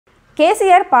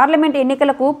KCR parliament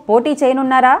ఎన్నికలకు పోటీ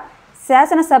చేయనున్నారా?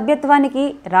 శాసన సభ్యత్వానికి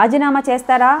రాజీనామా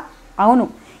చేస్తారా? అవును,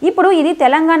 ఇప్పుడు ఇది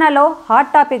తెలంగాణలో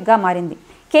హాట్ టాపిక్గా మారింది.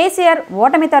 కేసీఆర్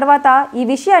ఓటమి తర్వాత ఈ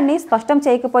విషయాన్ని స్పష్టం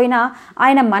చేయకపోయినా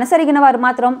ఆయన మనసరిగిన వారు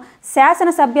మాత్రం శాసన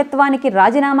సభ్యత్వానికి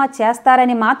రాజీనామా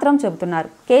చేస్తారని మాత్రం చెబుతున్నారు.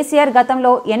 కేసీఆర్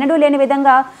గతంలో ఎన్నడూ లేని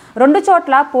విధంగా 2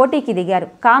 చోట్ల పోటీకి దిగారు.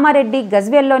 కామారెడ్డి,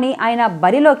 గజ్వేల్లోని ఆయన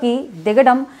బరిలోకి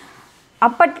దిగడం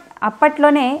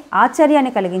అప్పట్లోనే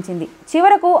ఆశ్చర్యాన్ని కలిగించింది.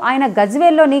 చివరకు ఆయన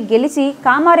గజ్వేల్లోని గెలిచి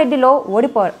కామారెడ్డిలో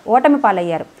ఓటమి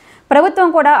పాలయ్యారు. ప్రభుత్వం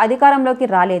కూడా అధికారంలోకి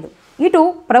రాలేదు. ఇటు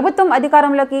ప్రభుత్వం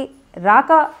అధికారంలోకి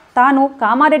రాక తాను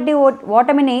కామారెడ్డి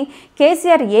ఓటమిని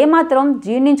కేసీఆర్ ఏమాత్రం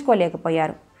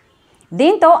జీర్ణించుకోలేకపోయారు.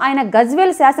 దీంతో ఆయన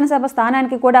గజ్వేల్ శాసనసభ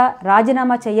స్థానానికి కూడా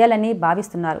రాజీనామా చేయాలని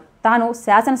భావిస్తున్నారు. తాను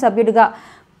శాసనసభ్యుడిగా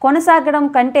కొనసాగడం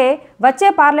కంటే వచ్చే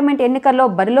పార్లమెంట్ ఎన్నికల్లో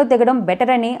బరిలో దిగడం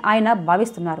బెటర్ అని ఆయన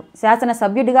భావిస్తున్నారు.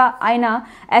 శాసనసభ్యుడిగా ఆయన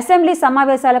అసెంబ్లీ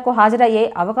సమావేశాలకు హాజరయ్యే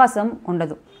అవకాశం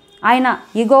ఉండదు. ఆయన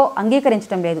ఇగో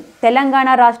అంగీకరించడం లేదు. తెలంగాణ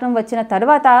రాష్ట్రం వచ్చిన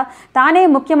తర్వాత తానే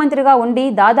ముఖ్యమంత్రిగా ఉండి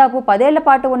దాదాపు 10 ఏళ్ల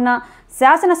పాటు ఉన్న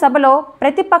శాసనసభలో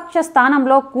ప్రతిపక్ష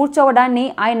స్థానంలో కూర్చోవడాన్ని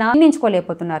ఆయన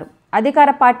జీర్ణించుకోలేకపోతున్నారు. అధికార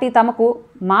పార్టీ తమకు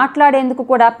మాట్లాడేందుకు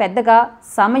కూడా పెద్దగా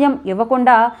సమయం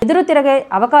ఇవ్వకుండా ఎదురు తిరిగే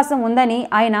అవకాశం ఉందని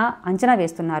ఆయన అంచనా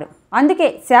వేస్తున్నారు. అందుకే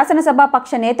శాసనసభ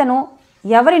పక్ష నేతను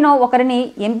ఎవరినో ఒకరిని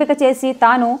ఎంపిక చేసి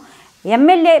తాను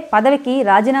ఎమ్మెల్యే పదవికి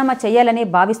రాజీనామా చేయాలని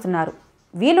భావిస్తున్నారు.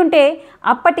 వీలుంటే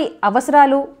అప్పటి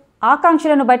అవసరాలు,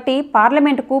 ఆకాంక్షలను బట్టి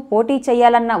పార్లమెంటుకు పోటీ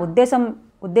చేయాలన్న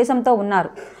ఉద్దేశంతో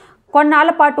ఉన్నారు.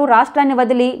 కొన్నాళ్ల పాటు రాష్ట్రాన్ని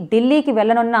వదిలి ఢిల్లీకి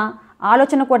వెళ్లనున్న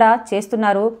ఆలోచన కూడా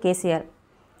చేస్తున్నారు కేసీఆర్.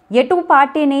 ఎటు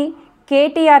పార్టీని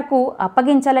కేటీఆర్కు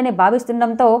అప్పగించాలని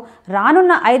భావిస్తుండటంతో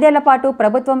రానున్న 5 ఏళ్ల పాటు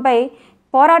ప్రభుత్వంపై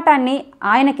పోరాటాన్ని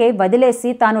ఆయనకే వదిలేసి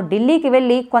తాను ఢిల్లీకి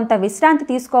వెళ్ళి కొంత విశ్రాంతి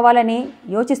తీసుకోవాలని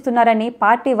యోచిస్తున్నారని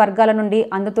పార్టీ వర్గాల నుండి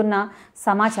అందుతున్న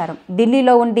సమాచారం.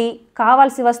 ఢిల్లీలో ఉండి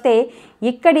కావాల్సి వస్తే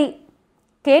ఇక్కడి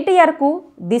కేటీఆర్కు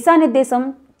దిశానిర్దేశం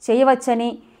చేయవచ్చని,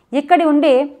 ఇక్కడి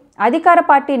ఉండే అధికార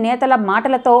పార్టీ నేతల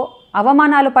మాటలతో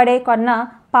అవమానాలు పడే కన్నా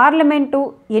పార్లమెంటు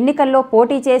ఎన్నికల్లో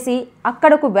పోటీ చేసి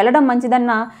అక్కడకు వెళ్లడం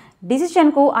మంచిదన్న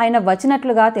డిసిషన్కు ఆయన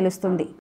వచ్చినట్లుగా తెలుస్తుంది.